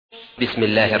بسم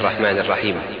الله الرحمن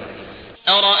الرحيم.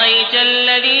 أرأيت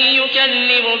الذي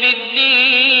يكذب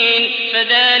بالدين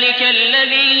فذلك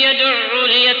الذي يدع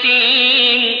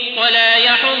اليتيم ولا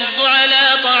يحض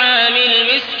على طعام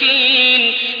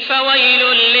المسكين فويل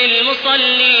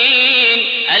للمصلين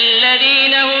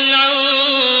الذين هم عن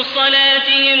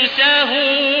صلاتهم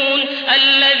ساهون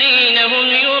الذين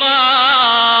هم يراءون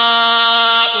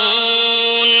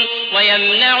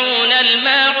ويمنعون